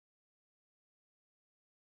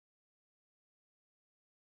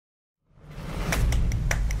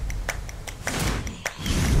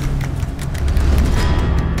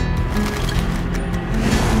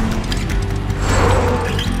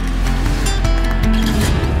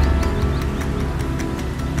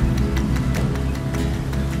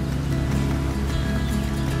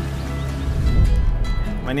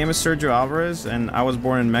My name is Sergio Alvarez, and I was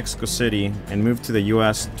born in Mexico City and moved to the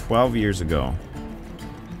US 12 years ago.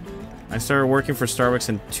 I started working for Starbucks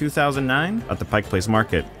in 2009 at the Pike Place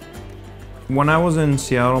Market. When I was in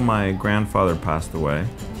Seattle, my grandfather passed away,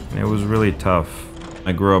 and it was really tough.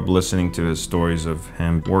 I grew up listening to his stories of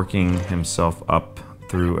him working himself up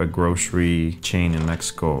through a grocery chain in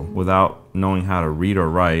Mexico without knowing how to read or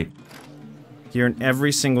write. He earned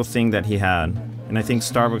every single thing that he had. And I think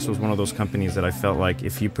Starbucks was one of those companies that I felt like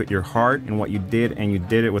if you put your heart in what you did and you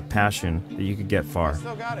did it with passion, that you could get far.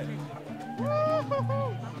 Still got it.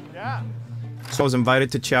 Yeah. So I was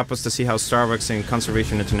invited to Chiapas to see how Starbucks and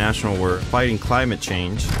Conservation International were fighting climate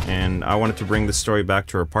change, and I wanted to bring this story back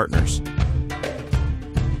to our partners.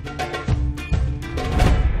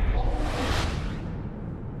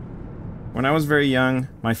 When I was very young,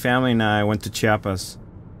 my family and I went to Chiapas.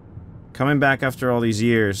 Coming back after all these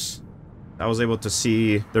years, I was able to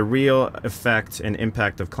see the real effect and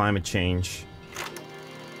impact of climate change.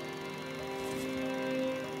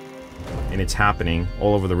 And it's happening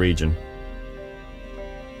all over the region.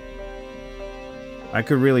 I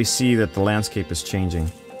could really see that the landscape is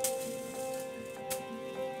changing.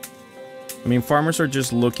 I mean, farmers are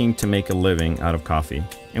just looking to make a living out of coffee.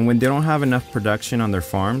 And when they don't have enough production on their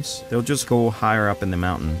farms, they'll just go higher up in the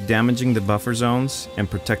mountain, damaging the buffer zones and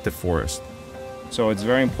protected forest. So it's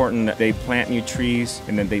very important that they plant new trees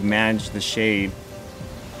and that they manage the shade.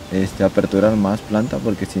 Aperturar más planta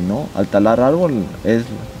porque si no, al talar árbol es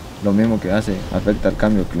lo mismo que hace, afecta el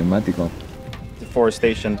cambio climático.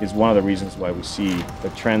 Deforestation is one of the reasons why we see the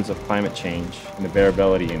trends of climate change and the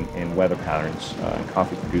variability in weather patterns in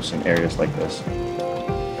coffee producing areas like this.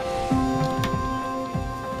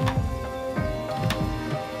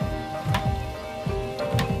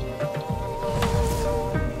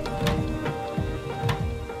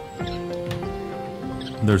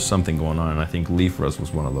 There's something going on, and I think leaf rust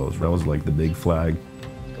was one of those. That was like the big flag.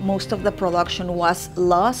 Most of the production was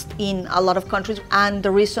lost in a lot of countries, and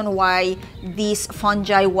the reason why this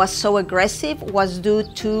fungi was so aggressive was due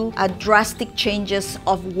to drastic changes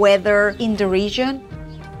of weather in the region.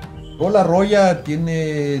 La roya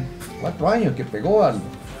tiene 4 años que pegó,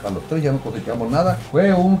 a los 3 ya no cosechamos nada.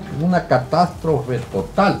 Fue una catástrofe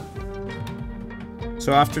total.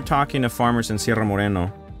 So after talking to farmers in Sierra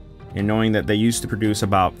Moreno, and knowing that they used to produce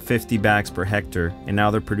about 50 bags per hectare, and now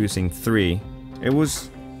they're producing 3, it was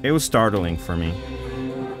startling for me.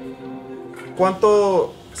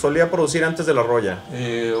 ¿Cuánto solía producir antes de la roya?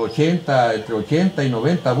 Entre 80 y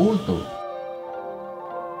 90 bultos.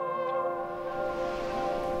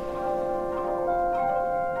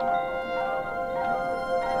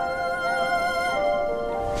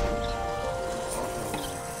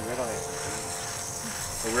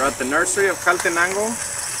 We're at the nursery of Caltenango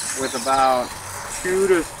with about 2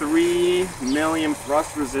 to 3 million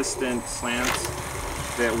rust-resistant plants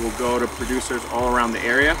that will go to producers all around the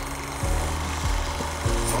area.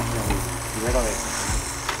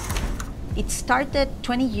 It started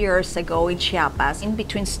 20 years ago in Chiapas, in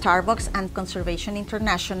between Starbucks and Conservation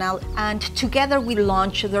International, and together we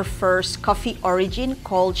launched their first coffee origin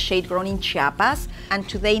called Shade Grown in Chiapas, and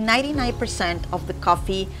today 99% of the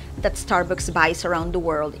coffee that Starbucks buys around the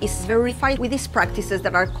world is verified with these practices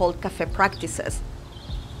that are called café practices.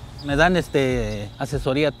 Me dan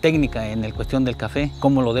asesoría técnica en la cuestión del café,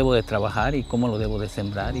 cómo lo debo de trabajar y cómo lo debo de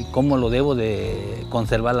sembrar y cómo lo debo de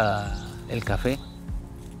conservar el café.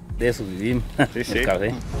 De eso vivimos, el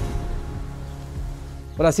café.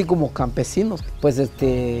 Ahora sí, como campesinos, pues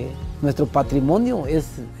nuestro patrimonio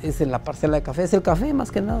es en la parcela de café, es el café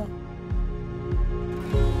más que nada.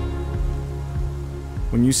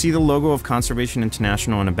 When you see the logo of Conservation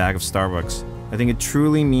International in a bag of Starbucks, I think it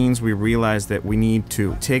truly means we realize that we need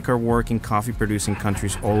to take our work in coffee-producing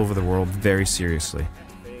countries all over the world very seriously.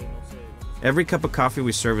 Every cup of coffee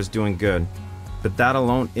we serve is doing good, but that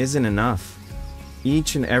alone isn't enough.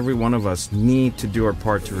 Each and every one of us need to do our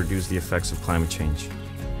part to reduce the effects of climate change.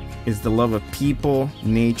 It's the love of people,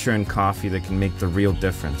 nature, and coffee that can make the real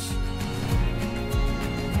difference.